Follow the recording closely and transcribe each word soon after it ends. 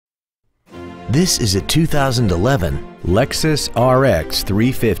This is a 2011 Lexus RX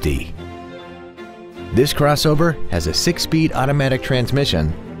 350. This crossover has a 6-speed automatic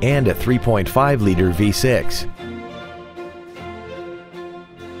transmission and a 3.5-liter V6.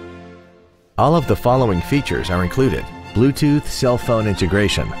 All of the following features are included: Bluetooth cell phone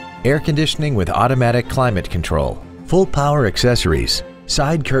integration, air conditioning with automatic climate control, full power accessories,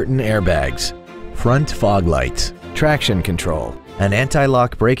 side curtain airbags, front fog lights, traction control, an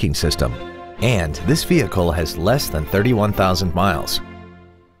anti-lock braking system, and this vehicle has less than 31,000 miles.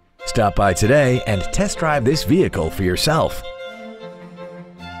 Stop by today and test drive this vehicle for yourself.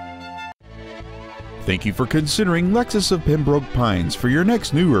 Thank you for considering Lexus of Pembroke Pines for your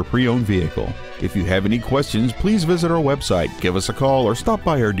next new or pre-owned vehicle. If you have any questions, please visit our website, give us a call, or stop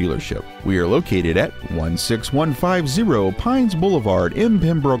by our dealership. We are located at 16150 Pines Boulevard in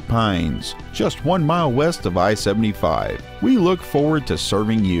Pembroke Pines, just 1 mile west of I-75. We look forward to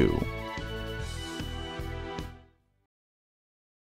serving you.